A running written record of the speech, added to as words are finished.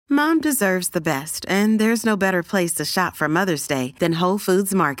Mom deserves the best, and there's no better place to shop for Mother's Day than Whole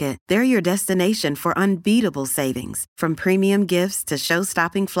Foods Market. They're your destination for unbeatable savings, from premium gifts to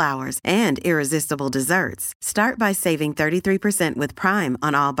show-stopping flowers and irresistible desserts. Start by saving 33% with Prime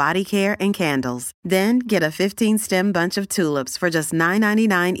on all body care and candles. Then get a 15-stem bunch of tulips for just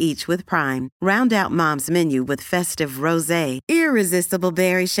 $9.99 each with Prime. Round out Mom's menu with festive rosé, irresistible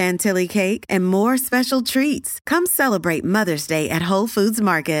berry chantilly cake, and more special treats. Come celebrate Mother's Day at Whole Foods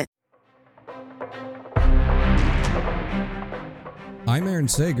Market. I'm Aaron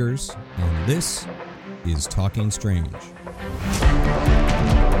Sagers, and this is Talking Strange.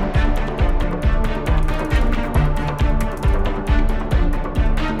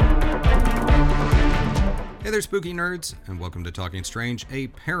 Hey there, spooky nerds, and welcome to Talking Strange, a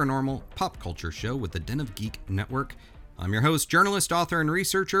paranormal pop culture show with the Den of Geek Network. I'm your host, journalist, author, and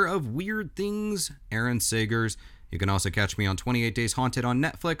researcher of weird things, Aaron Sagers. You can also catch me on 28 Days Haunted on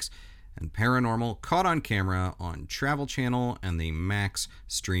Netflix and Paranormal Caught on Camera on Travel Channel and the Max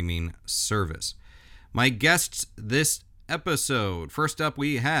streaming service. My guests this episode. First up,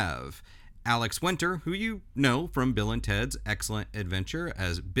 we have Alex Winter, who you know from Bill and Ted's Excellent Adventure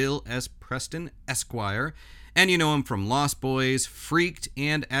as Bill S. Preston, Esquire, and you know him from Lost Boys, Freaked,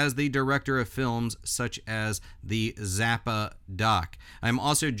 and as the director of films such as the Zappa doc. I'm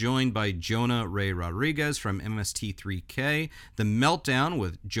also joined by Jonah Ray Rodrigues from MST3K, The Meltdown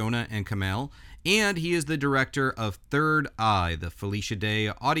with Jonah and Kamel, and he is the director of Third Eye, the Felicia Day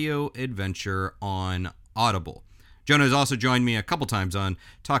audio adventure on Audible. Jonah has also joined me a couple times on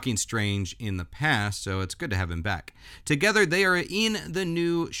Talking Strange in the past, so it's good to have him back. Together, they are in the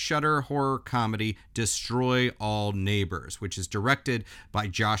new Shudder horror comedy Destroy All Neighbors, which is directed by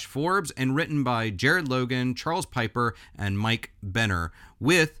Josh Forbes and written by Jared Logan, Charles Piper, and Mike Benner,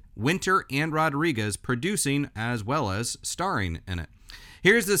 with Winter and Rodrigues producing as well as starring in it.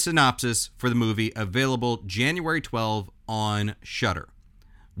 Here's the synopsis for the movie, available January 12 on Shudder.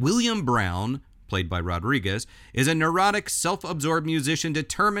 William Brown, played by Rodrigues, is a neurotic, self-absorbed musician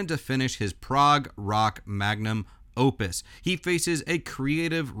determined to finish his prog rock magnum opus. He faces a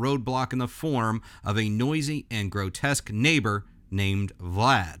creative roadblock in the form of a noisy and grotesque neighbor named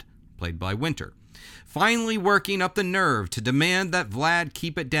Vlad, played by Winter. Finally working up the nerve to demand that Vlad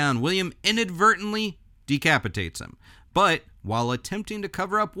keep it down, William inadvertently decapitates him. But while attempting to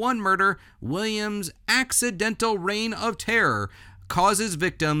cover up one murder, William's accidental reign of terror causes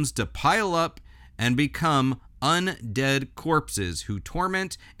victims to pile up and become undead corpses who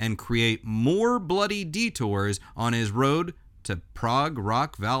torment and create more bloody detours on his road to prog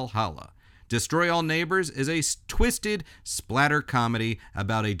rock Valhalla. Destroy All Neighbors is a twisted splatter comedy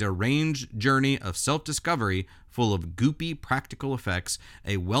about a deranged journey of self-discovery full of goopy practical effects,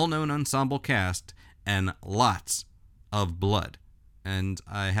 a well-known ensemble cast, and lots of blood. And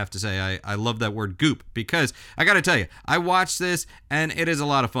I have to say, I love that word goop, because I got to tell you, I watched this and it is a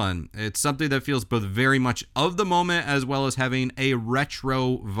lot of fun. It's something that feels both very much of the moment as well as having a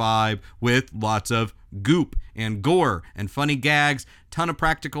retro vibe with lots of goop and gore and funny gags, ton of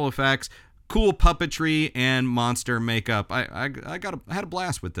practical effects, cool puppetry, and monster makeup. I had a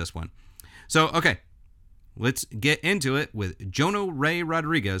blast with this one. So, okay, let's get into it with Jonah Ray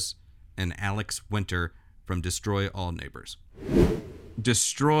Rodrigues and Alex Winter from Destroy All Neighbors.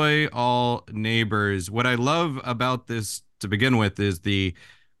 Destroy All Neighbors. What I love about this to begin with is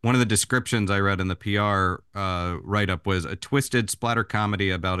one of the descriptions I read in the PR write-up was a twisted splatter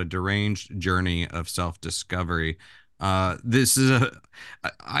comedy about a deranged journey of self-discovery. This is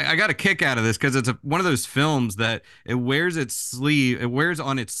I got a kick out of this because it's one of those films that it wears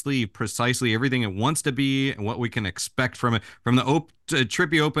on its sleeve precisely everything it wants to be and what we can expect from it, from the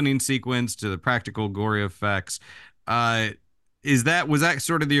trippy opening sequence to the practical gory effects. Was that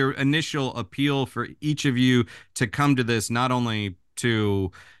sort of the initial appeal for each of you to come to this, not only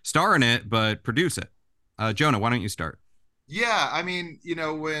to star in it, but produce it? Jonah, why don't you start? Yeah, I mean,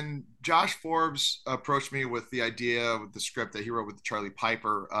 when Josh Forbes approached me with the idea with the script that he wrote with Charlie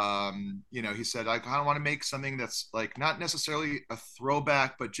Piper, he said, I kind of want to make something that's like not necessarily a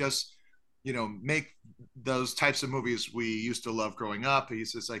throwback, but just, make those types of movies we used to love growing up. He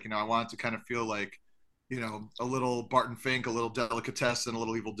says, I want it to kind of feel like, a little Barton Fink, a little Delicatessen, a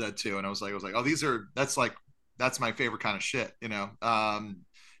little Evil Dead 2. And I was like, oh, that's my favorite kind of shit,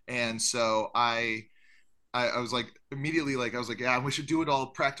 And so I was like, immediately, yeah, we should do it all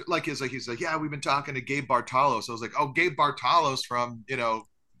practical. He's like, yeah, we've been talking to Gabe Bartalos. I was like, oh, Gabe Bartalos from,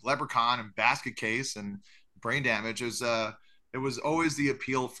 Leprechaun and Basket Case and Brain Damage is, it was always the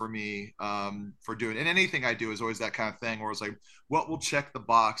appeal for me, for doing, and anything I do is always that kind of thing where it's like, what will check the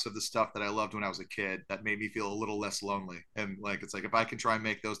box of the stuff that I loved when I was a kid that made me feel a little less lonely. And like, it's like, if I can try and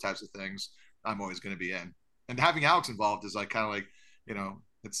make those types of things, I'm always going to be in. And having Alex involved is like, kind of like,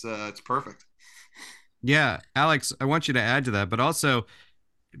 it's perfect. Yeah, Alex, I want you to add to that, but also,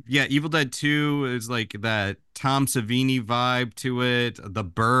 yeah, Evil Dead 2 is like that Tom Savini vibe to it, the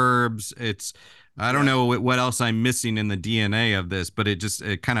Burbs. I don't Yeah. know what else I'm missing in the DNA of this, but it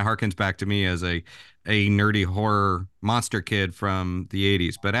kind of harkens back to me as a nerdy horror monster kid from the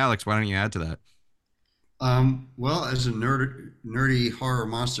 80s. But Alex, why don't you add to that? Well, as a nerdy horror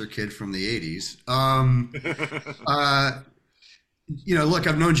monster kid from the 80s, uh, look,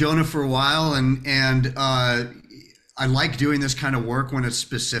 I've known Jonah for a while, and I like doing this kind of work when it's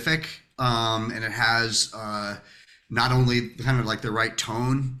specific, and it has not only kind of like the right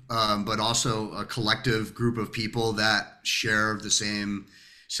tone, but also a collective group of people that share the same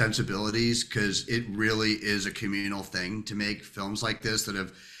sensibilities, because it really is a communal thing to make films like this that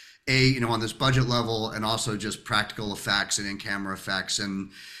have on this budget level, and also just practical effects and in-camera effects,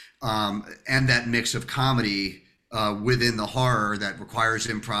 and that mix of comedy within the horror that requires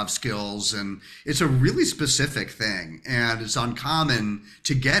improv skills. And it's a really specific thing, and it's uncommon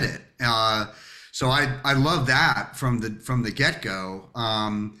to get it. So I love that from the get-go.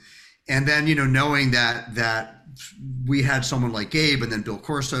 And then, knowing that we had someone like Gabe and then Bill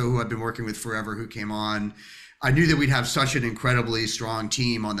Corso, who I've been working with forever, who came on, I knew that we'd have such an incredibly strong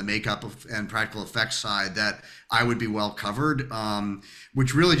team on the makeup and practical effects side that I would be well covered,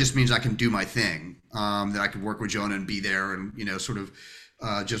 which really just means I can do my thing, that I could work with Jonah and be there and, sort of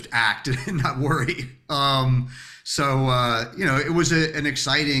just act and not worry. It was an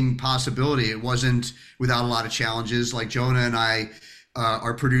exciting possibility. It wasn't without a lot of challenges. Like, Jonah and I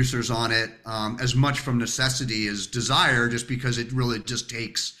are producers on it, as much from necessity as desire, just because it really just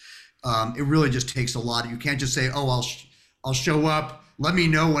takes a lot. You can't just say, "Oh, I'll show up. Let me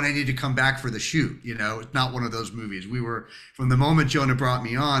know when I need to come back for the shoot." It's not one of those movies. We were, from the moment Jonah brought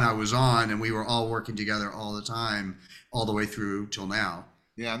me on, I was on, and we were all working together all the time, all the way through till now.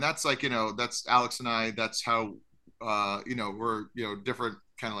 Yeah, and that's like, that's Alex and I. That's how, we're, different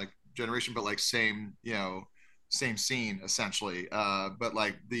kind of like generation, but like same scene essentially. But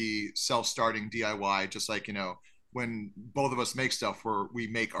like the self-starting DIY, just like, when both of us make stuff, where we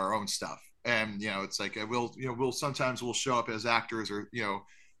make our own stuff. And it's like, we'll sometimes we'll show up as actors, or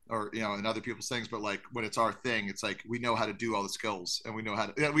in other people's things, but like when it's our thing, it's like we know how to do all the skills, and we know how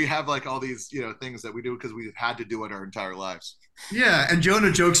to, we have like all these things that we do because we've had to do it our entire lives. Yeah, and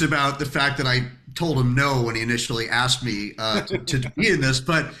Jonah jokes about the fact that I told him no when he initially asked me to be in this,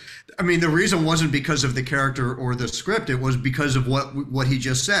 but I mean, the reason wasn't because of the character or the script. It was because of what he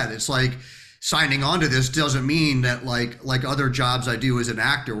just said. It's like, signing on to this doesn't mean that like other jobs I do as an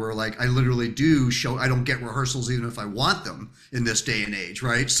actor, where like I literally I don't get rehearsals even if I want them in this day and age,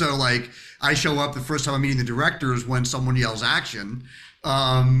 right? So like, I show up, the first time I'm meeting the director is when someone yells action.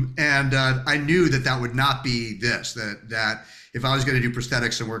 And I knew that would not be this, that if I was going to do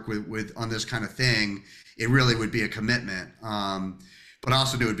prosthetics and work with on this kind of thing, it really would be a commitment. But I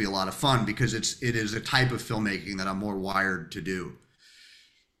also knew it would be a lot of fun, because it is a type of filmmaking that I'm more wired to do.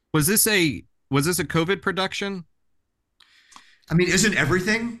 Was this a COVID production? I mean, isn't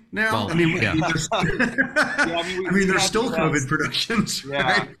everything now? Well, I mean, yeah. There's still COVID productions. Yeah.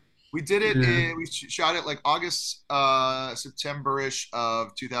 Right? We did it. We shot it like August, September-ish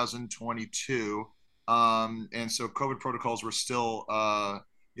of 2022. And so COVID protocols were still,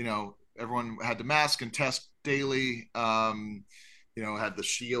 everyone had to mask and test daily. Had the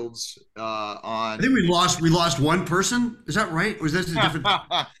shields on. I think we lost one person. Is that right? Or is that a different?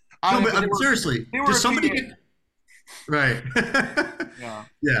 No, but seriously, did somebody get... Right. Yeah.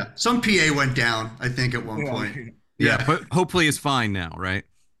 Yeah. Some PA went down, I think, at one point. Yeah, but hopefully it's fine now, right?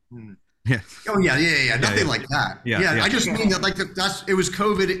 Yeah. Oh yeah. Nothing like that. Yeah. I just mean that it was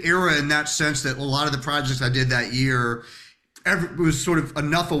COVID era in that sense, that a lot of the projects I did that year, it was sort of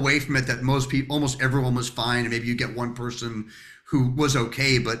enough away from it that almost everyone was fine, and maybe you get one person who was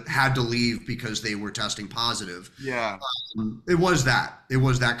okay but had to leave because they were testing positive. Yeah. It was that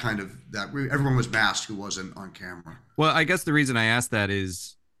kind of that. Everyone was masked who wasn't on camera. Well, I guess the reason I asked that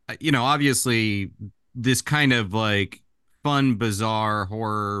is, obviously this kind of like fun, bizarre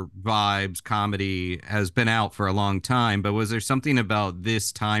horror vibes comedy has been out for a long time, but was there something about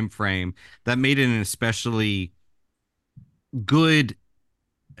this time frame that made it an especially good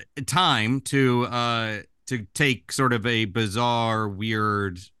time to take sort of a bizarre,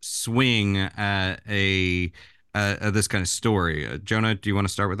 weird swing at this kind of story? Jonah, do you want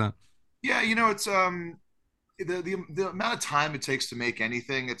to start with that? Yeah, the amount of time it takes to make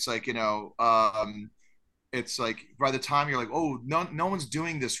anything, it's like, it's like by the time you're like, oh, no one's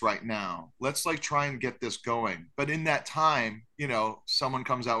doing this right now, let's like try and get this going. But in that time, someone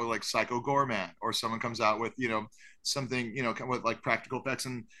comes out with like Psycho Gorman, or someone comes out with something with like practical effects,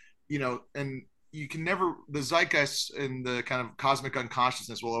 and you can never, the zeitgeist and the kind of cosmic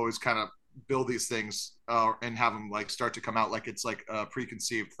unconsciousness will always kind of build these things and have them like start to come out like it's like a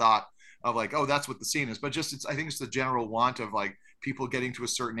preconceived thought of like, oh, that's what the scene is. But just I think it's the general want of like people getting to a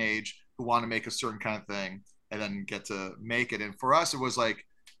certain age who want to make a certain kind of thing and then get to make it. And for us, it was like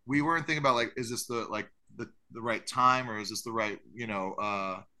we weren't thinking about like, is this the right time, or is this the right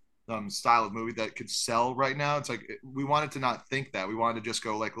style of movie that could sell right now? It's like we wanted to not think that. We wanted to just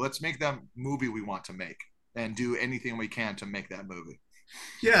go like, let's make that movie we want to make and do anything we can to make that movie.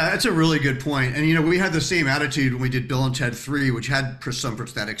 Yeah, that's a really good point. And we had the same attitude when we did Bill and Ted 3, which had some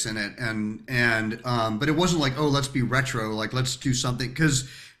prosthetics in it, and but it wasn't like, oh, let's be retro, like let's do something, because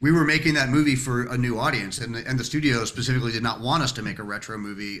we were making that movie for a new audience, and the studio specifically did not want us to make a retro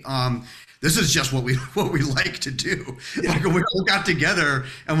movie. This is just what we like to do. Yeah. Like we all got together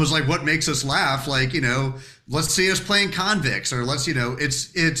and was like, what makes us laugh? Like, let's see us playing convicts, or let's,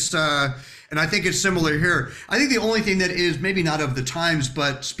 it's and I think it's similar here. I think the only thing that is maybe not of the times,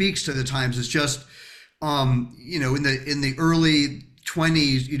 but speaks to the times, is just, in the early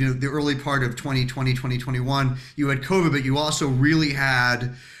 20s, the early part of 2020, 2021, you had COVID, but you also really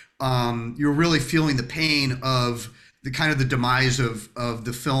had, you were really feeling the pain of the kind of the demise of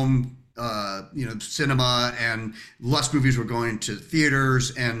the film, cinema, and less movies were going to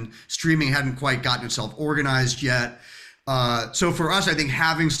theaters, and streaming hadn't quite gotten itself organized yet. So for us, I think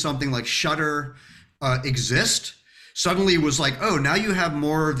having something like Shudder exist suddenly was like, oh, now you have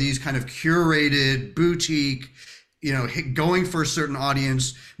more of these kind of curated boutique, going for a certain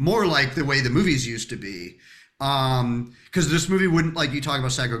audience, more like the way the movies used to be. Because this movie wouldn't, like you talk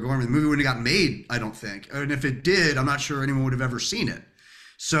about Psycho Gorman, the movie wouldn't have got made, I don't think. And if it did, I'm not sure anyone would have ever seen it.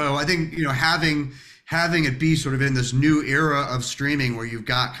 So I think, having it be sort of in this new era of streaming where you've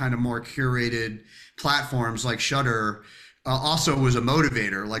got kind of more curated platforms like Shudder, also was a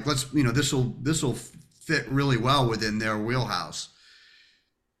motivator. Like, let's, this will fit really well within their wheelhouse.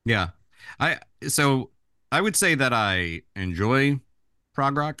 Yeah. So I would say that I enjoy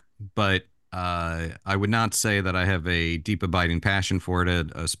prog rock, but I would not say that I have a deep abiding passion for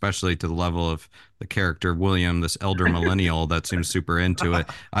it, especially to the level of the character William, this elder millennial that seems super into it.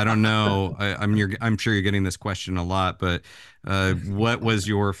 I don't know. I'm sure you're getting this question a lot, but what was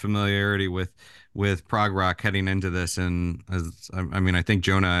your familiarity with prog rock heading into this? And I think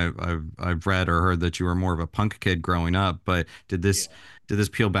Jonah, I've read or heard that you were more of a punk kid growing up, but did this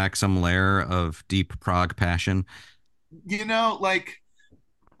peel back some layer of deep prog passion?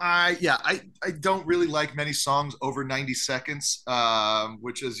 I don't really like many songs over 90 seconds,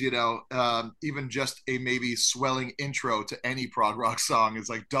 which is, even just a maybe swelling intro to any prog rock song is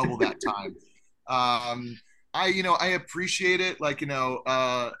like double that time. I appreciate it.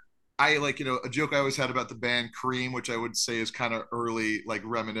 I like, a joke I always had about the band Cream, which I would say is kind of early, like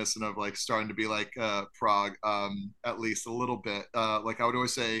reminiscent of like starting to be like prog, at least a little bit. Like I would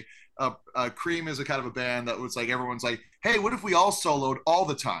always say, Cream is a kind of a band that was like, everyone's like, hey, what if we all soloed all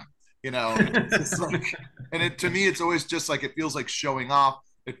the time? It's like, and to me, it's always just like, it feels like showing off.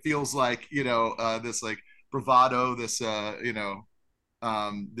 It feels like, this like bravado, this,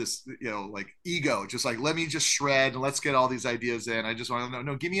 this, like ego, just like, let me just shred and let's get all these ideas in. I just want to know,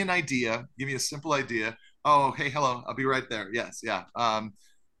 no, give me an idea. Give me a simple idea. Oh, hey, hello. I'll be right there. Yes. Yeah.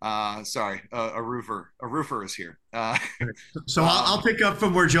 Sorry, a roofer is here. So I'll pick up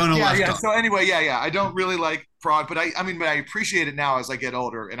from where Jonah left off. So anyway, I don't really like prog, but I appreciate it now as I get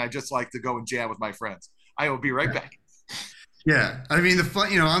older, and I just like to go and jam with my friends. I will be right back. Yeah, I mean, the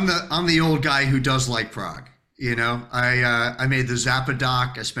fun, I'm the old guy who does like prog. I made the Zappa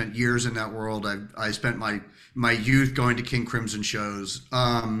doc. I spent years in that world. I spent my youth going to King Crimson shows.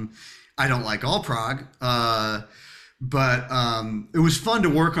 I don't like all prog. But it was fun to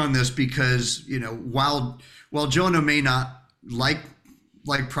work on this because, while Jonah may not like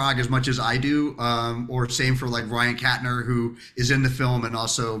prog as much as I do, or same for like Ryan Katner, who is in the film and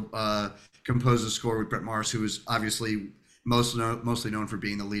also composed the score with Brett Morris, who is obviously mostly known for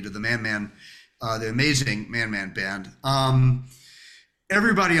being the lead of the the amazing Man Man band.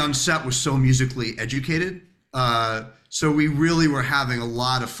 Everybody on set was so musically educated, so we really were having a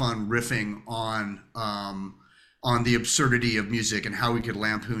lot of fun riffing on the absurdity of music and how we could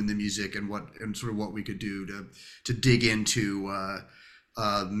lampoon the music and sort of what we could do to dig into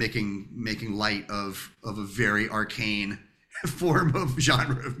making light of a very arcane form of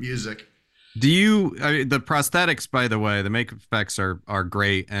genre of music. Do you, the prosthetics, by the way, the makeup effects are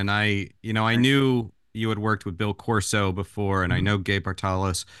great. And I Thanks. knew you had worked with Bill Corso before, and I Mhm. know Gabe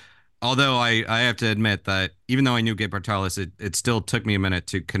Bartalos. Although I have to admit that even though I knew Gabe Bartalos, it still took me a minute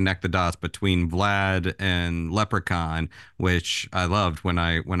to connect the dots between Vlad and Leprechaun, which I loved when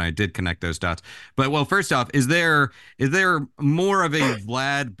I did connect those dots. But well, first off, is there more of a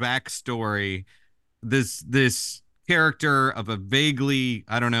Vlad backstory, this character of a vaguely,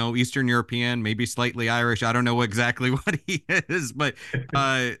 I don't know, Eastern European, maybe slightly Irish, I don't know exactly what he is, but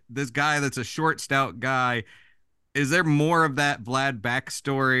this guy that's a short, stout guy, is there more of that Vlad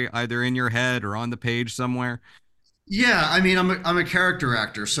backstory either in your head or on the page somewhere? Yeah, I mean, I'm a character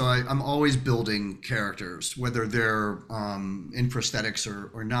actor, so I'm always building characters, whether they're in prosthetics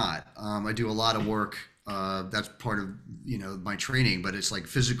or not. I do a lot of work. That's part of my training, but it's like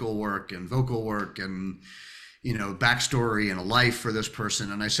physical work and vocal work and backstory and a life for this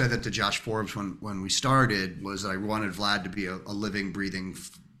person. And I said that to Josh Forbes when we started, was that I wanted Vlad to be a living, breathing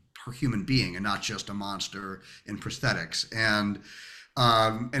human being and not just a monster in prosthetics. And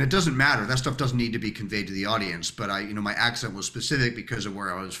it doesn't matter. That stuff doesn't need to be conveyed to the audience. But my accent was specific because of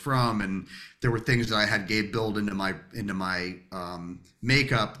where I was from, and there were things that I had Gabe build into my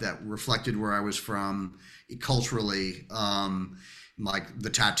makeup that reflected where I was from culturally, like the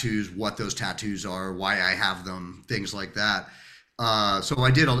tattoos, what those tattoos are, why I have them, things like that. So I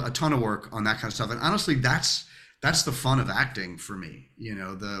did a ton of work on that kind of stuff. And honestly, that's the fun of acting for me.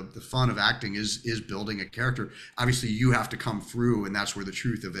 The fun of acting is building a character. Obviously you have to come through, and that's where the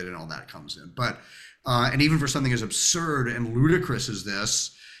truth of it and all that comes in. But and even for something as absurd and ludicrous as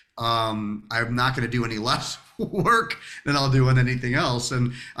this, I'm not going to do any less work than I'll do on anything else.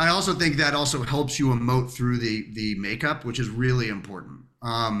 And I also think that also helps you emote through the makeup, which is really important.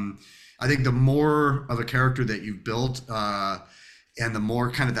 I think the more of a character that you've built, and the more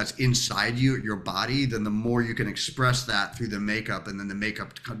kind of that's inside you, your body, then the more you can express that through the makeup, and then the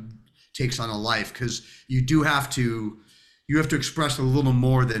makeup takes on a life, because you have to express a little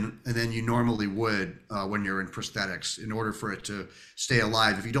more than you normally would when you're in prosthetics in order for it to stay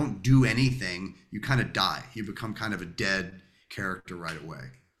alive. If you don't do anything, you kind of die. You become kind of a dead character right away.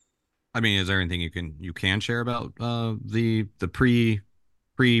 I mean, is there anything you can share about the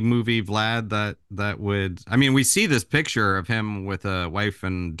pre-movie Vlad that would, I mean, we see this picture of him with a wife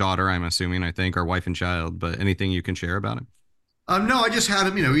and daughter, I'm assuming, I think, or wife and child, but anything you can share about him? No, I just had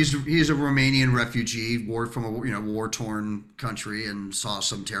him. He's a Romanian refugee, war from a war torn country, and saw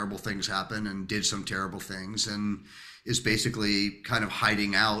some terrible things happen and did some terrible things, and is basically kind of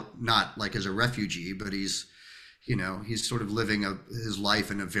hiding out, not like as a refugee, but he's sort of living his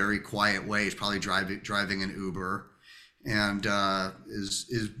life in a very quiet way. He's probably driving an Uber, and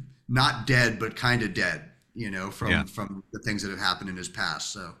is not dead, but kind of dead, Yeah. from the things that have happened in his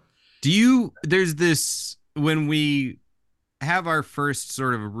past. So. There's this, when we have our first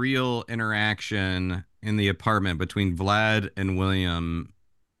sort of real interaction in the apartment between Vlad and William,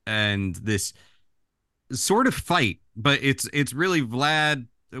 and this sort of fight, but it's really Vlad.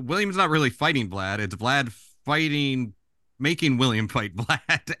 William's not really fighting Vlad. It's Vlad fighting, making William fight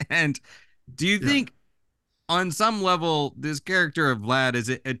Vlad. And do you Yeah. think on some level this character of Vlad, is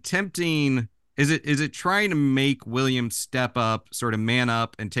it attempting, is it trying to make William step up, sort of man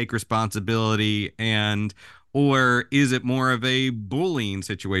up and take responsibility, and or is it more of a bullying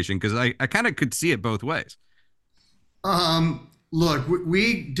situation? Because I kind of could see it both ways. Look,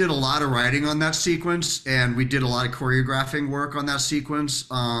 we did a lot of writing on that sequence, and we did a lot of choreographing work on that sequence.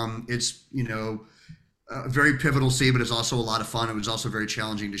 It's a very pivotal scene, but it's also a lot of fun. It was also very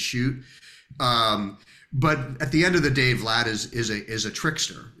challenging to shoot. But at the end of the day, Vlad is a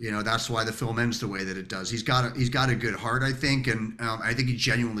trickster. That's why the film ends the way that it does. He's got a good heart, I think, and I think he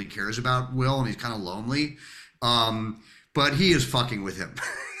genuinely cares about Will, and he's kind of lonely. But he is fucking with him.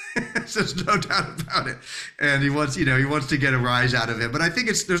 There's no doubt about it, and he wants to get a rise out of him. But I think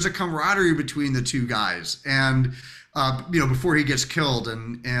there's a camaraderie between the two guys, and before he gets killed,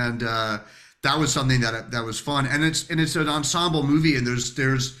 and that was something that was fun, and it's an ensemble movie, and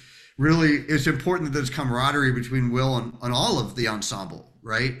there's really, it's important that there's camaraderie between Will and all of the ensemble,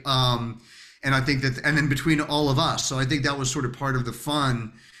 right? And I think and then between all of us. So I think that was sort of part of the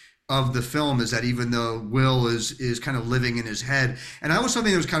fun of the film, is that even though Will is kind of living in his head, and that was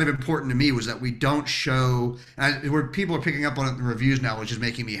something that was kind of important to me, was that we don't show, where people are picking up on it in the reviews now, which is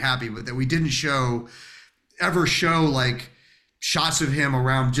making me happy, but that we didn't ever show like shots of him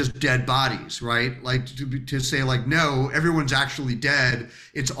around just dead bodies, right? Like to say like, no, everyone's actually dead.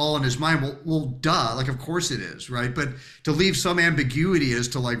 It's all in his mind. Well, duh. Like, of course it is, right? But to leave some ambiguity as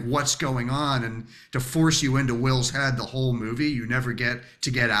to like what's going on, and to force you into Will's head the whole movie, you never get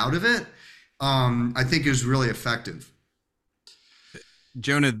out of it. I think is really effective.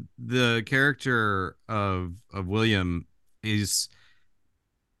 Jonah, the character of William is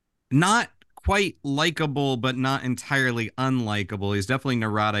not quite likable, but not entirely unlikable. He's definitely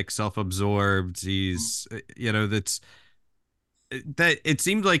neurotic, self-absorbed. He's, that's that. It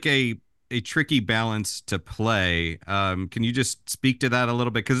seemed like a tricky balance to play. Can you just speak to that a little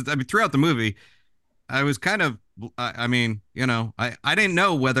bit? Because I mean, throughout the movie, I was kind of, I mean, I didn't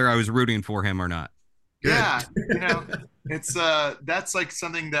know whether I was rooting for him or not. Good. Yeah, it's that's like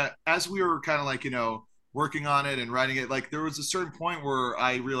something that as we were kind of like, working on it and writing it, like there was a certain point where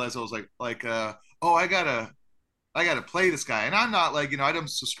I realized I was oh, I gotta play this guy. And I'm not like, I don't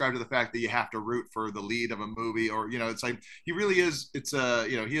subscribe to the fact that you have to root for the lead of a movie, or, it's like he really is, it's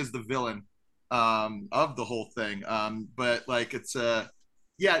he is the villain of the whole thing. But like it's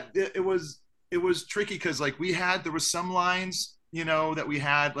yeah, it was tricky because like there was some lines, that we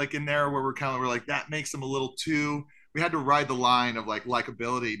had like in there where we're like, that makes them a little too, we had to ride the line of like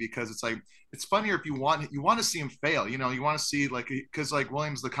likability, because it's like it's funnier if you want to see him fail, you want to see like, because like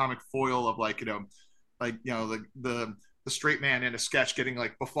William's the comic foil of like, the straight man in a sketch getting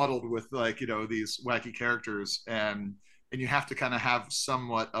like befuddled with like, these wacky characters, and you have to kind of have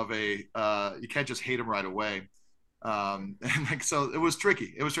somewhat of a you can't just hate him right away. And like, so it was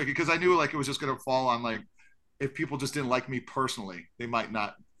tricky because I knew like it was just going to fall on like, if people just didn't like me personally, they might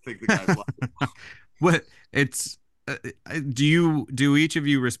not think the guy's like What it's do each of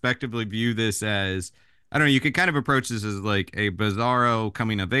you respectively view this as, I don't know, you could kind of approach this as like a bizarro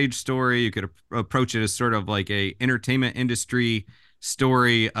coming of age story. You could approach it as sort of like a entertainment industry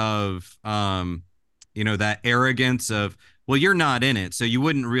story of that arrogance of, well, you're not in it, so you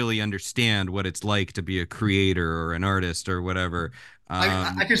wouldn't really understand what it's like to be a creator or an artist or whatever.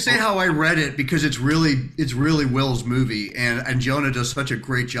 I can say how I read it because it's really Will's movie, and Jonah does such a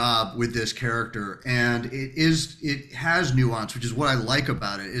great job with this character, and it has nuance, which is what I like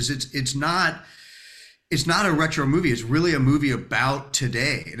about it. Is it's not a retro movie. It's really a movie about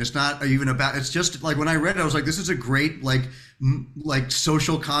today, and it's not even about. It's just like when I read it, I was like, this is a great like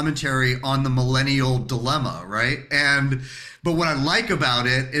social commentary on the millennial dilemma, right? But what I like about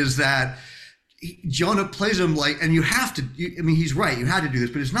it is that Jonah plays him like, and you have to. I mean, he's right. You had to do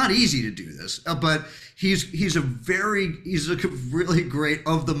this, but it's not easy to do this. But he's a really great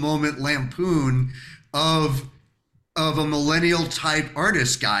of the moment lampoon of a millennial type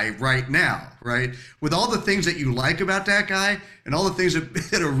artist guy right now, right? With all the things that you like about that guy and all the things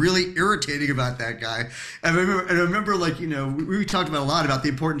that are really irritating about that guy. And I remember like, we talked about a lot about the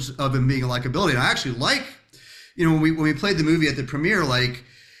importance of him being a likability. And I actually like, when we played the movie at the premiere, like,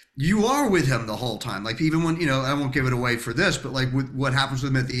 you are with him the whole time. Like even when, I won't give it away for this, but like with what happens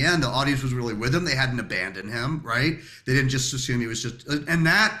with him at the end, the audience was really with him. They hadn't abandoned him, right? They didn't just assume he was just, and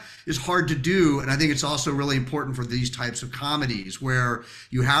that is hard to do. And I think it's also really important for these types of comedies where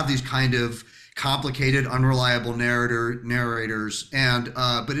you have these kind of complicated, unreliable narrators. And,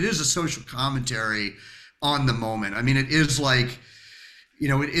 but it is a social commentary on the moment. I mean, it is like,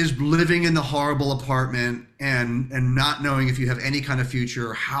 it is living in the horrible apartment and not knowing if you have any kind of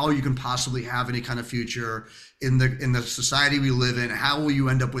future, how you can possibly have any kind of future in the society we live in. How will you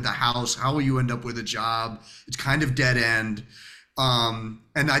end up with a house? How will you end up with a job? It's kind of dead end. And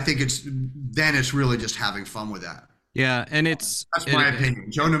I think it's really just having fun with that. Yeah, and that's my opinion.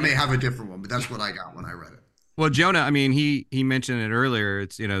 Jonah may have a different one, but that's what I got when I read it. Well, Jonah, I mean, he mentioned it earlier.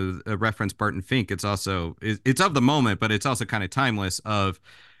 It's, a reference Barton Fink. It's also, it's of the moment, but it's also kind of timeless of,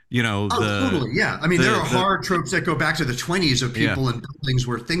 totally. Yeah. I mean, there are horror tropes that go back to the 20s of people in buildings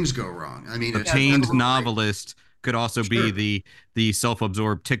where things go wrong. I mean, a chained novelist could also be the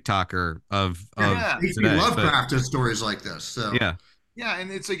self-absorbed TikToker of today. Lovecraft has stories like this. So yeah,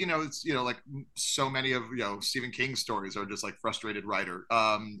 and it's like, it's like so many of Stephen King's stories are just like frustrated writer.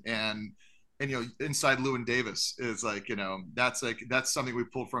 And Inside Llewyn Davis is like, that's something we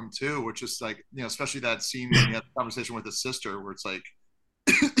pulled from too, which is like, especially that scene when he had a conversation with his sister where it's like,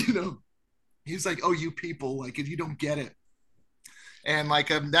 he's like, oh, you people, like, if you don't get it. And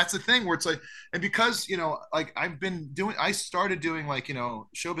like, that's the thing where it's like, and because, like I started doing like,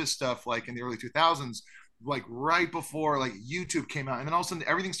 showbiz stuff like in the early 2000s, like right before like YouTube came out. And then all of a sudden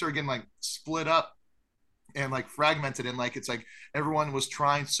everything started getting like split up and like fragmented. And like, it's like everyone was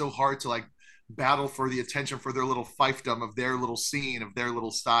trying so hard to like battle for the attention for their little fiefdom of their little scene, of their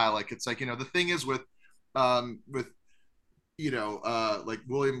little style. Like, it's like, the thing is with like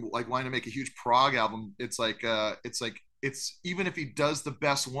William, like wanting to make a huge prog album, it's even if he does the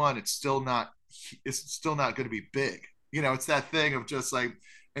best one, it's still not going to be big. It's that thing of just like,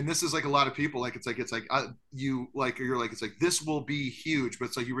 and this is like a lot of people, like it's like you like you're like it's like this will be huge, but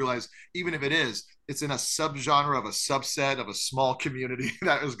it's like you realize even if it is, it's in a subgenre of a subset of a small community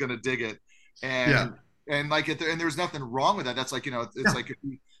that is going to dig it, Yeah. and like and there's nothing wrong with that. That's like, it's like if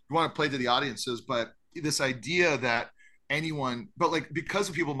you want to play to the audiences, but this idea that anyone, but like because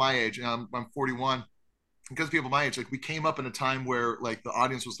of people my age, and I'm 41, because people my age, like we came up in a time where like the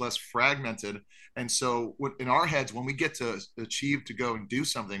audience was less fragmented, and so in our heads, when we get to achieve to go and do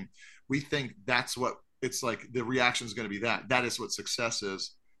something, we think that's what it's like. The reaction is going to be that is what success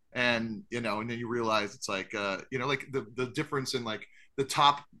is, and and then you realize it's like like the difference in like the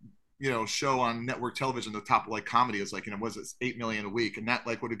top show on network television, the top like comedy is like was it 8 million a week, and that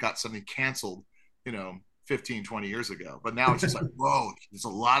like would have got something canceled 15-20 years ago, but now it's just like whoa, there's a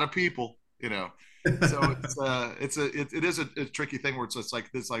lot of people. So it is a tricky thing where it's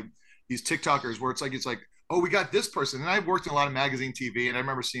like this, like these TikTokers where it's like oh, we got this person, and I've worked in a lot of magazine TV, and I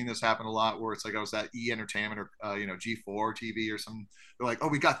remember seeing this happen a lot where it's like I was at E Entertainment or G4 TV or something. They're like, oh,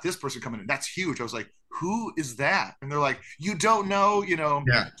 we got this person coming in, that's huge. I was like, who is that? And they're like, you don't know,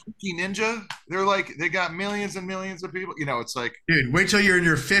 Yeah. Ninja. They're like, they got millions and millions of people. It's like, Dude, wait till you're in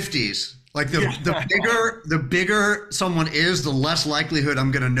your 50s. Like the bigger someone is, the less likelihood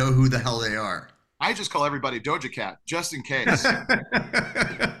I'm going to know who the hell they are. I just call everybody Doja Cat just in case.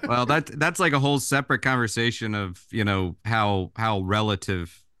 Well, that's like a whole separate conversation of how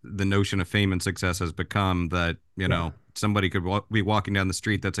relative the notion of fame and success has become. That somebody could be walking down the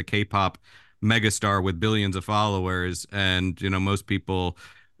street that's a K-pop megastar with billions of followers, and most people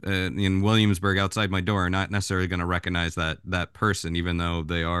in Williamsburg outside my door are not necessarily going to recognize that person, even though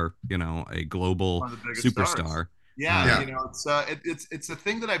they are a global superstar. Stars. Yeah, it's a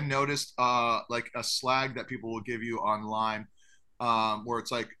thing that I've noticed, like a slag that people will give you online, where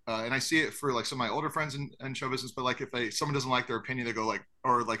it's like, and I see it for like some of my older friends in show business, but like if someone doesn't like their opinion, they go like,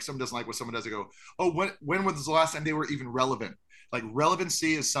 or like someone doesn't like what someone does, they go, oh, when was the last time they were even relevant? Like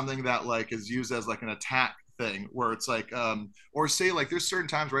relevancy is something that like is used as like an attack thing, where it's like, or say like there's certain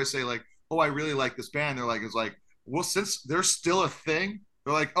times where I say like, oh, I really like this band. They're like, it's like, well, since they're still a thing.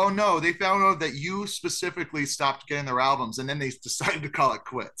 They're like, oh no, they found out that you specifically stopped getting their albums, and then they decided to call it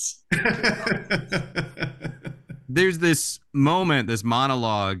quits. There's this moment, this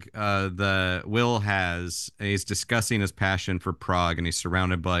monologue that Will has, and he's discussing his passion for Prague, and he's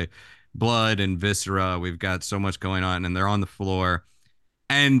surrounded by blood and viscera. We've got so much going on, and they're on the floor.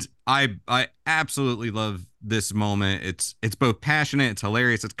 And I absolutely love this moment. It's both passionate, it's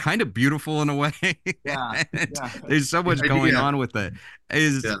hilarious, it's kind of beautiful in a way. Yeah, There's so much going on with it.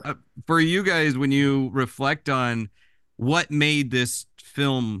 For you guys, when you reflect on what made this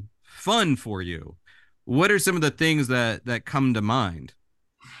film fun for you, what are some of the things that come to mind?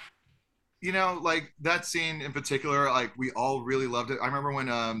 Like that scene in particular, like we all really loved it. I remember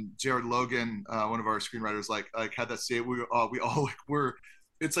when Jared Logan, one of our screenwriters, like had that scene. We all like were.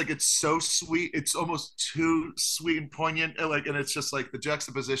 It's like it's so sweet. It's almost too sweet and poignant. And like, and it's just like the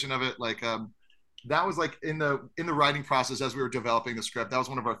juxtaposition of it. Like, that was like in the writing process as we were developing the script. That was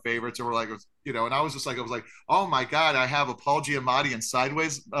one of our favorites. And we're like, and I was like, oh my god, I have a Paul Giamatti and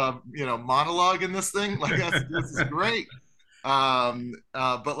Sideways, monologue in this thing. Like, this is great.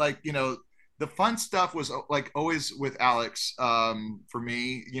 But like, the fun stuff was like always with Alex, for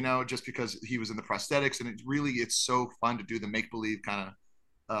me, just because he was in the prosthetics, and it's so fun to do the make believe kind of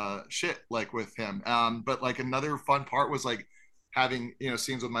shit like with him. But like another fun part was like having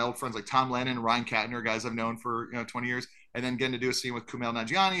scenes with my old friends like Tom Lennon and Ryan Kattner, guys I've known for 20 years, and then getting to do a scene with Kumail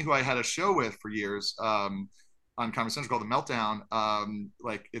Nanjiani, who I had a show with for years on Comedy Central called The Meltdown.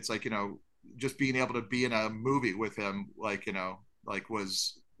 Like it's like just being able to be in a movie with him, like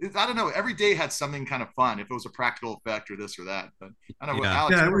was, I don't know, every day had something kind of fun, if it was a practical effect or this or that. But I don't know.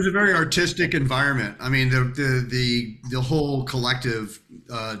 Alex, it was a very artistic environment. I mean, the whole collective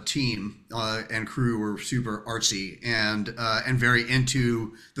team and crew were super artsy and very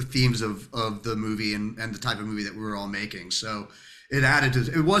into the themes of the movie and the type of movie that we were all making. So it added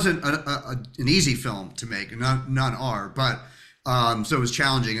to. It wasn't an easy film to make. None are, but. So it was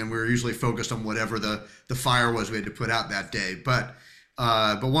challenging, and we were usually focused on whatever the fire was we had to put out that day. But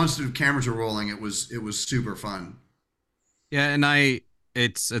once the cameras were rolling, it was super fun. Yeah, and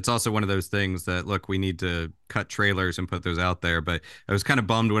it's also one of those things that, look, we need to cut trailers and put those out there. But I was kind of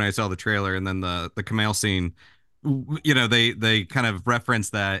bummed when I saw the trailer, and then the Kumail scene. They kind of reference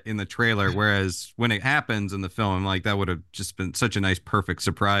that in the trailer, whereas when it happens in the film, I'm like, that would have just been such a nice, perfect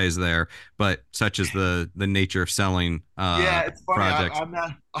surprise there. But such is the nature of selling. It's funny. Projects. I'm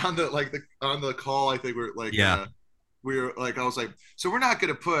not on the call. I think we're like, we were like, I was like, so we're not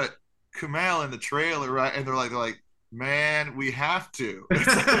going to put Kumail in the trailer, right? And they're like, man, we have to.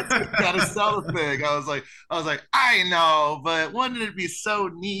 Gotta sell the thing. I was like, I know, but wouldn't it be so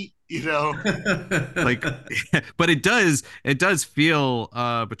neat, you know? Like, but it does feel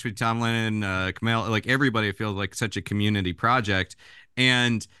between Tom Lennon, Kamel, like everybody, it feels like such a community project.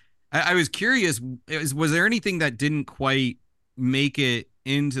 And I was curious, was there anything that didn't quite make it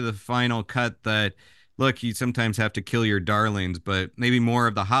into the final cut that, look, you sometimes have to kill your darlings, but maybe more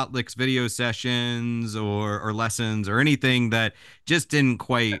of the hot licks video sessions or lessons or anything that just didn't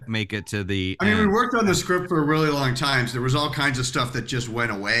quite make it to the I mean, we end? worked on the script for a really long time. So there was all kinds of stuff that just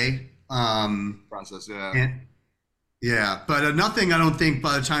went away. Process, yeah. And, yeah, but nothing. I don't think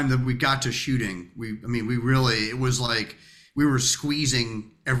by the time that we got to shooting, we really, it was like we were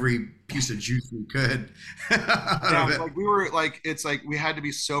squeezing every piece of juice we could out of it. Like we were like, it's like we had to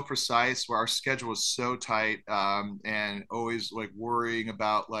be so precise where our schedule was so tight, and always like worrying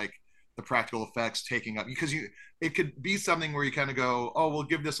about like the practical effects taking up, because it could be something where you kind of go, oh, we'll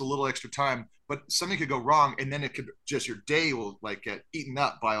give this a little extra time, but something could go wrong, and then it could just, your day will like get eaten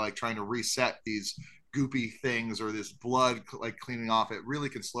up by like trying to reset these goopy things or this blood like cleaning off. It really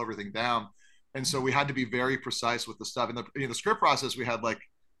can slow everything down. And so we had to be very precise with the stuff. In the script process, we had like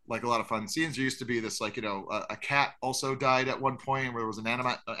a lot of fun scenes. There used to be this like, a cat also died at one point, where there was an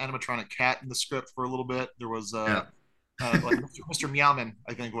animatronic cat in the script for a little bit. There was like Mr. Meowman,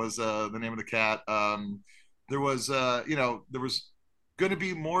 I think was the name of the cat. There was there was going to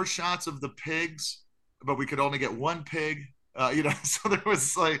be more shots of the pigs, but we could only get one pig. So there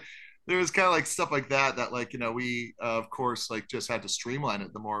was kind of like stuff like that like, we of course like just had to streamline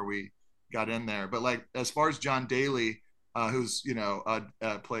it the more we got in there. But like as far as John Daly, who's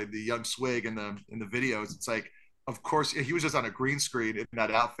played the young Swig in the videos, it's like, of course he was just on a green screen in that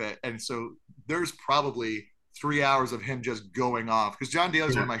outfit, and so there's probably 3 hours of him just going off, because John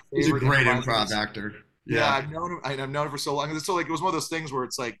Daly's one of my favorite. He's a great improv actor. Yeah, I've known him for so long, and so like it was one of those things where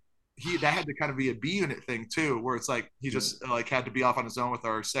it's like that had to kind of be a B unit thing too, where it's like he just like had to be off on his own with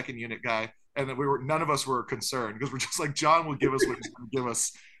our second unit guy, and then none of us were concerned, because we're just like, John will give us what he's going to give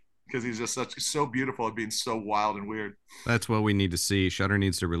us, because he's just so beautiful at being so wild and weird. That's what we need to see. Shutter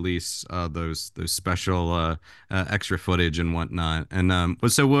needs to release those special extra footage and whatnot. And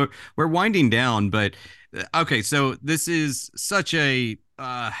so we're winding down, but okay. So this is such a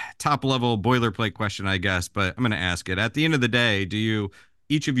top level boilerplate question, I guess, but I'm going to ask it. At the end of the day, do you,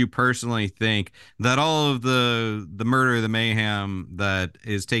 each of you personally, think that all of the murder, the mayhem that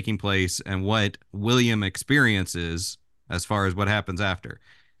is taking place, and what William experiences as far as what happens after,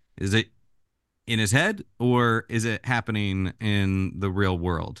 is it in his head, or is it happening in the real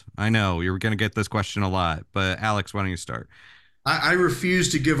world? I know you're going to get this question a lot, but Alex, why don't you start? I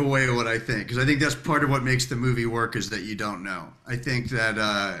refuse to give away what I think, because I think that's part of what makes the movie work, is that you don't know. I think that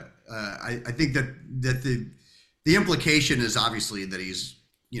I think that the implication is obviously that he's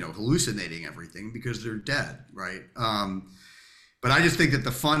hallucinating everything because they're dead, right? But I just think that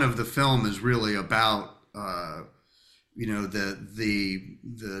the fun of the film is really about the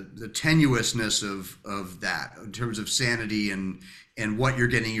tenuousness of that, in terms of sanity and what you're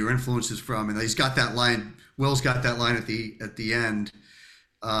getting your influences from. And he's got that line, Will's got that line at the end,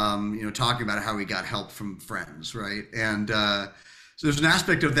 talking about how he got help from friends, right? And so there's an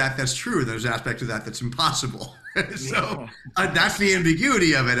aspect of that that's true. There's an aspect of that that's impossible. So that's the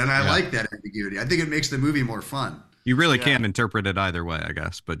ambiguity of it, and I like that ambiguity. I think it makes the movie more fun. You really can't interpret it either way, I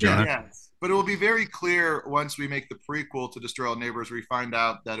guess. But Jonah? Yes. But it will be very clear once we make the prequel to Destroy All Neighbors, where we find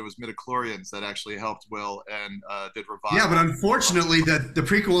out that it was midichlorians that actually helped Will and did revive. Yeah, but unfortunately, that the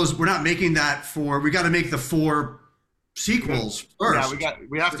prequel is, we're not making that we got to make the 4 sequels first. Yeah,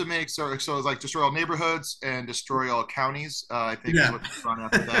 we have to make so it's like Destroy All Neighborhoods and Destroy All Counties. I think is what's run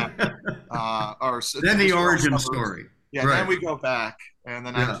after that. Then the origin story. Yeah, right. Then we go back, and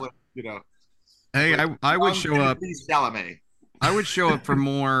then I flip. Hey, I would show up. I would show up for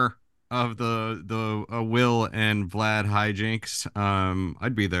more of the Will and Vlad hijinks.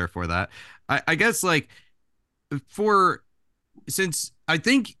 I'd be there for that. I guess like since I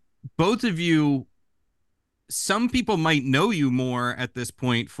think both of you, some people might know you more at this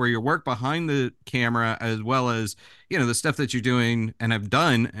point for your work behind the camera, as well as, the stuff that you're doing and have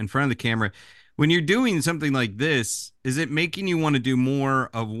done in front of the camera. When you're doing something like this, is it making you want to do more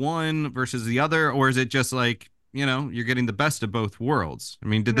of one versus the other? Or is it just like, you're getting the best of both worlds? I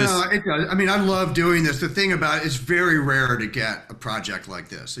mean, it does. I mean, I love doing this. The thing about it, it's very rare to get a project like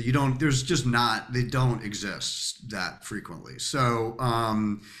this. So they don't exist that frequently. So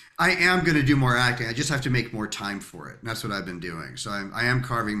I am going to do more acting. I just have to make more time for it. And that's what I've been doing. So I am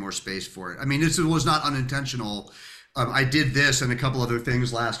carving more space for it. I mean, this was not unintentional. I did this and a couple other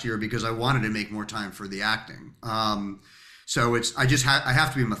things last year because I wanted to make more time for the acting. So I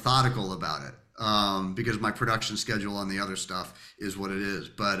have to be methodical about it, because my production schedule on the other stuff is what it is.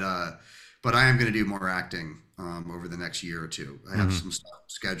 But I am going to do more acting over the next year or two. I have some stuff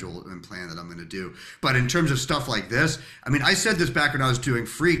scheduled and planned that I'm going to do. But in terms of stuff like this, I mean, I said this back when I was doing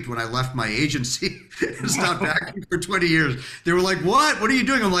Freaked, when I left my agency and stopped acting for 20 years. They were like, "What? What are you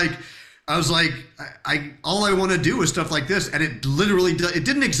doing?" I was like, I all I want to do is stuff like this, and it literally it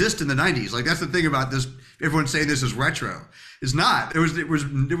didn't exist in the '90s. Like, that's the thing about this. Everyone's saying this is retro. It's not. There was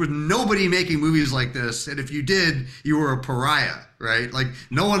nobody making movies like this, and if you did, you were a pariah, right? Like,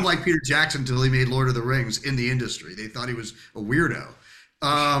 no one liked Peter Jackson until he made Lord of the Rings in the industry. They thought he was a weirdo.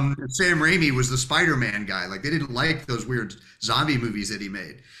 Sam Raimi was the Spider-Man guy. Like, they didn't like those weird zombie movies that he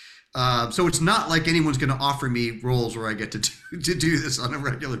made. So it's not like anyone's going to offer me roles where I get to do this on a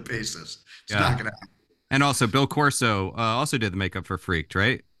regular basis. It's not going to happen. And also, Bill Corso also did the makeup for Freaked,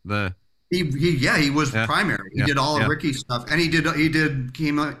 right? He was primary. He did all of Ricky's stuff, and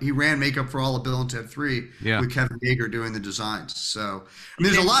he ran makeup for all of Bill and Ted 3 with Kevin Yeager doing the designs. So I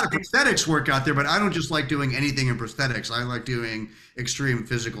mean, there's a lot of prosthetics work out there, but I don't just like doing anything in prosthetics. I like doing extreme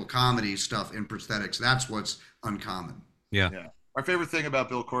physical comedy stuff in prosthetics. That's what's uncommon. Yeah. My favorite thing about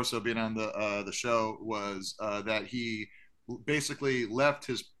Bill Corso being on the show was that he basically left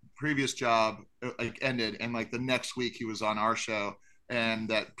his previous job, ended, and like the next week he was on our show, and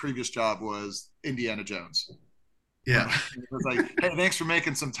that previous job was Indiana Jones. Yeah. It was like, "Hey, thanks for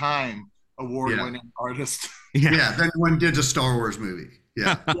making some time, award-winning artist." Yeah. Then one did a Star Wars movie.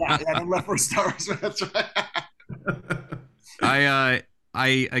 Yeah. And left for Star Wars. That's right.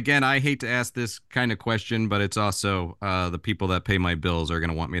 I hate to ask this kind of question, but it's also the people that pay my bills are going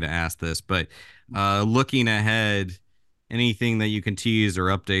to want me to ask this. But looking ahead, anything that you can tease or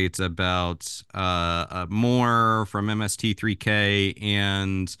updates about more from MST3K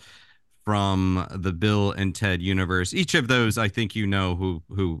and from the Bill and Ted universe? Each of those, I think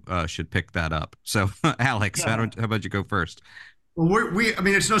who should pick that up. So, Alex, how about you go first? Well, I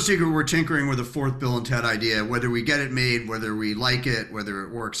mean, it's no secret we're tinkering with a fourth Bill and Ted idea. Whether we get it made, whether we like it, whether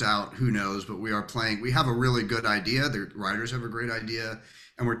it works out, who knows? But we are playing. We have a really good idea. The writers have a great idea,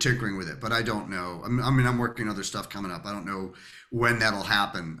 and we're tinkering with it. But I don't know. I mean, I'm working on other stuff coming up. I don't know when that'll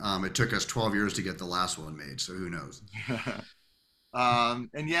happen. It took us 12 years to get the last one made, so who knows? And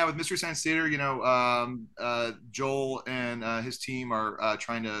with Mystery Science Theater, Joel and his team are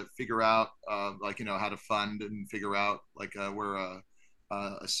trying to figure out how to fund and figure out where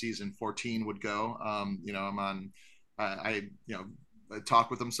a season 14 would go. I'm on, I talk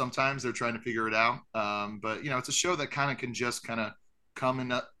with them sometimes. They're trying to figure it out. But it's a show that can just come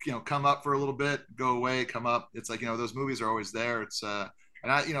up for a little bit, go away, come up. It's like, those movies are always there. It's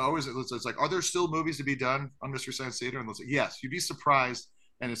and I, always it's like, are there still movies to be done on Mystery Science Theater? And it's like, yes, you'd be surprised.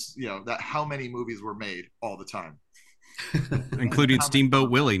 And it's, that how many movies were made all the time. Including Steamboat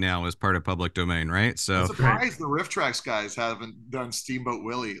Willie now as part of public domain, right? So I'm surprised the Riff Tracks guys haven't done Steamboat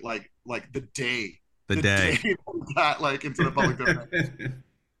Willie like the day got into the public domain.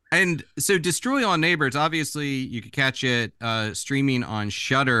 And so Destroy All Neighbors, obviously you could catch it streaming on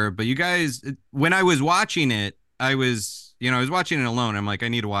Shudder, but you guys, when I was watching it, I was watching it alone. I'm like, I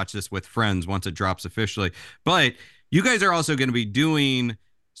need to watch this with friends once it drops officially. But you guys are also going to be doing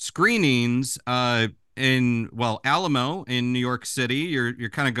screenings in Alamo in New York City. You're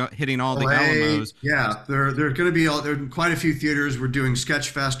kind of hitting all the Alamos. Yeah, there going to be there are quite a few theaters. We're doing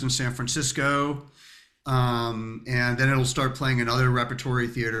Sketchfest in San Francisco, and then it'll start playing in other repertory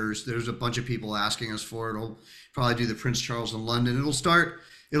theaters. There's a bunch of people asking us for it. It'll probably do the Prince Charles in London. It'll start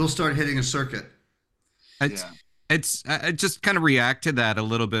hitting a circuit. I just kind of react to that a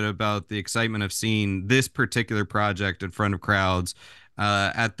little bit about the excitement of seeing this particular project in front of crowds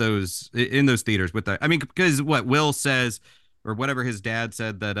in those theaters because what Will says or whatever his dad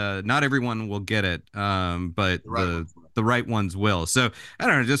said that not everyone will get it, but the right ones will. So I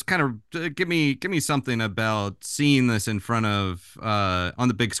don't know, just kind of give me something about seeing this in front of on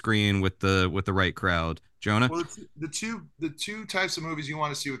the big screen with the right crowd. Jonah? Well, the two types of movies you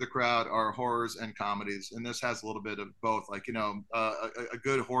want to see with the crowd are horrors and comedies, and this has a little bit of both. Like, a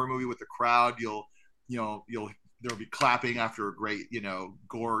good horror movie with the crowd, there'll be clapping after a great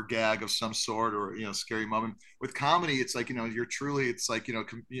gore gag of some sort or scary moment. With comedy, it's like you're truly, it's like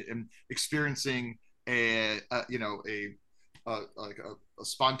experiencing a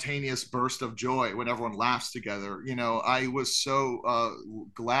spontaneous burst of joy when everyone laughs together. I was so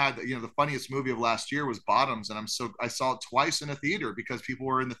glad that the funniest movie of last year was Bottoms, and I saw it twice in a theater because people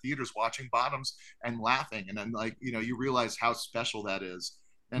were in the theaters watching Bottoms and laughing, and then you realize how special that is,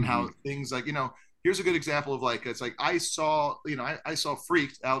 and how things like here's a good example of like, it's like I saw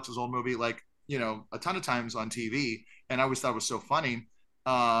Freaked, Alex's old movie, like, a ton of times on TV, and I always thought it was so funny.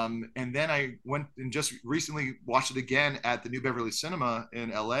 And then I went and just recently watched it again at the New Beverly Cinema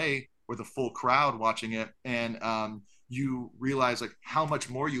in LA with a full crowd watching it. And you realize like how much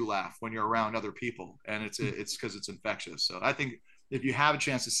more you laugh when you're around other people. And it's because it's infectious. So I think if you have a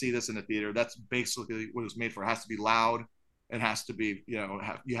chance to see this in the theater, that's basically what it was made for. It has to be loud. It has to be, you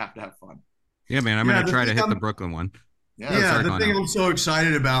have to have fun. Yeah, man, I'm going to try to hit the Brooklyn one. Yeah, the thing I'm so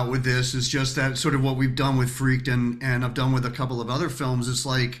excited about with this is just that sort of what we've done with Freaked and I've done with a couple of other films. It's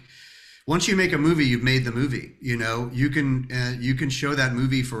like, once you make a movie, you've made the movie. You can show that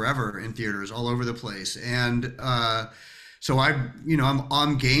movie forever in theaters all over the place. And so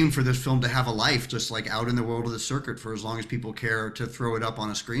I'm game for this film to have a life, just like out in the world of the circuit, for as long as people care to throw it up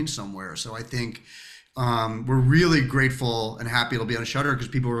on a screen somewhere. So I think we're really grateful and happy it'll be on Shudder, because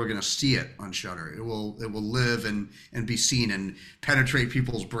people are going to see it on Shudder. It will live and be seen and penetrate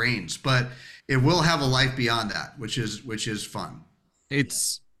people's brains, but it will have a life beyond that, which is fun.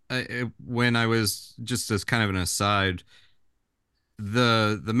 It's when I was, just as kind of an aside,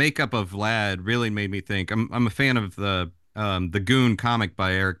 the makeup of Vlad really made me think. I'm a fan of the Goon comic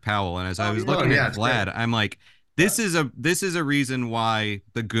by Eric Powell, and as I was looking at Vlad, I'm like, this is a reason why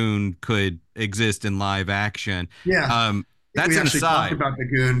the Goon could exist in live action. Yeah. That's we an actually aside. talked about the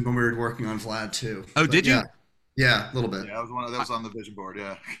Goon when we were working on Vlad too. Oh, did you? Yeah, a little bit. Yeah, that was on the vision board.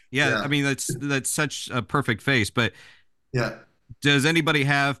 Yeah. Yeah. I mean, that's such a perfect face. But yeah, does anybody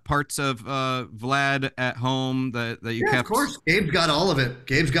have parts of Vlad at home that you kept? Of course, Gabe's got all of it.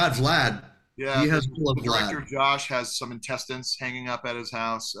 Gabe's got Vlad. Yeah, he has the director Josh has some intestines hanging up at his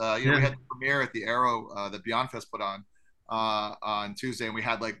house. We had the premiere at the Arrow that Beyond Fest put on Tuesday, and we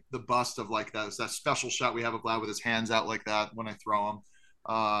had like the bust of like that special shot we have of Vlad with his hands out like that when I throw him,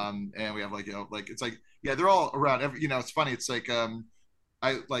 and we have like it's like they're all around. It's funny. It's like I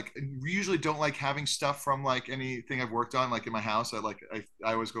usually don't like having stuff from like anything I've worked on like in my house. I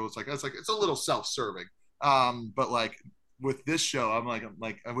always go it's a little self-serving, but like. With this show, I'm like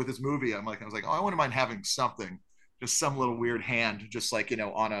with this movie, I was like, oh, I wouldn't mind having something, just some little weird hand, just like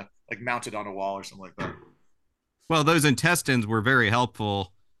on a mounted on a wall or something like that. Well, those intestines were very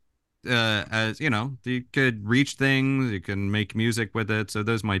helpful, as you could reach things, you can make music with it, so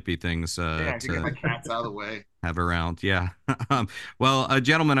those might be things to get my cats out of the way. Have around, yeah. Well,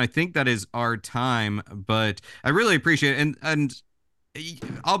 gentlemen, I think that is our time, but I really appreciate it, and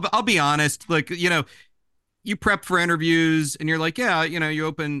I'll be honest, like you prep for interviews and you're like, you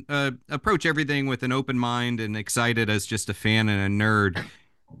approach everything with an open mind and excited as just a fan and a nerd,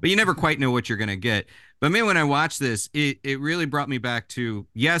 but you never quite know what you're going to get. But man, when I watched this, it really brought me back to,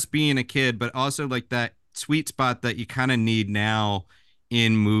 yes, being a kid, but also like that sweet spot that you kind of need now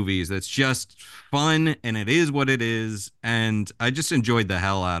in movies. That's just fun and it is what it is. And I just enjoyed the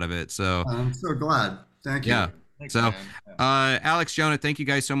hell out of it. So I'm so glad. Thank you. Yeah. So, Alex, Jonah, thank you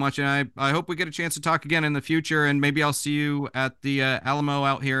guys so much. And I hope we get a chance to talk again in the future. And maybe I'll see you at the Alamo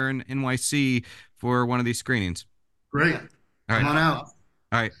out here in NYC for one of these screenings. Great. All right. Come on out.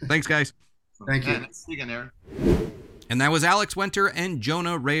 All right. Thanks, guys. Thank you. See you again, Aaron. And that was Alex Winter and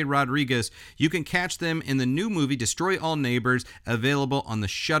Jonah Ray Rodrigues. You can catch them in the new movie Destroy All Neighbors, available on the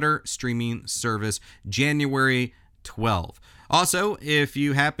Shudder streaming service January 12th. Also, if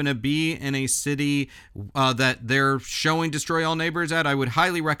you happen to be in a city that they're showing Destroy All Neighbors at, I would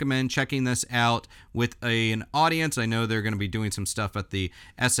highly recommend checking this out with an audience. I know they're going to be doing some stuff at the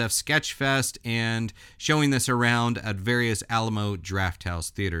SF Sketchfest and showing this around at various Alamo Drafthouse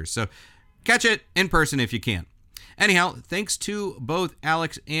theaters. So catch it in person if you can. Anyhow, thanks to both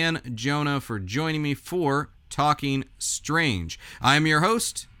Alex and Jonah for joining me for Talking Strange. I'm your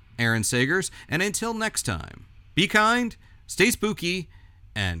host, Aaron Sagers, and until next time, be kind, stay spooky,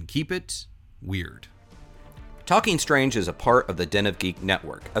 and keep it weird. Talking Strange is a part of the Den of Geek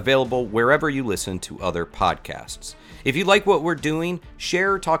Network, available wherever you listen to other podcasts. If you like what we're doing,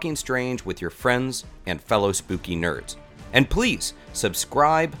 share Talking Strange with your friends and fellow spooky nerds. And please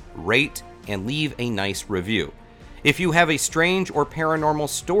subscribe, rate, and leave a nice review. If you have a strange or paranormal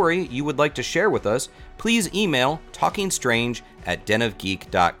story you would like to share with us, please email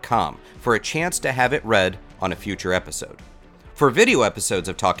talkingstrange@denofgeek.com for a chance to have it read on a future episode. For video episodes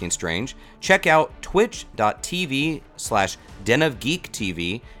of Talking Strange, check out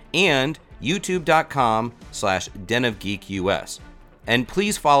twitch.tv/denofgeektv and youtube.com/denofgeekus. And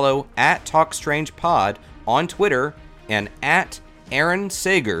please follow @TalkStrangePod on Twitter and @Aaron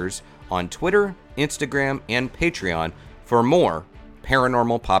Sagers on Twitter, Instagram, and Patreon for more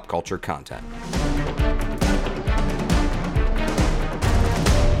paranormal pop culture content.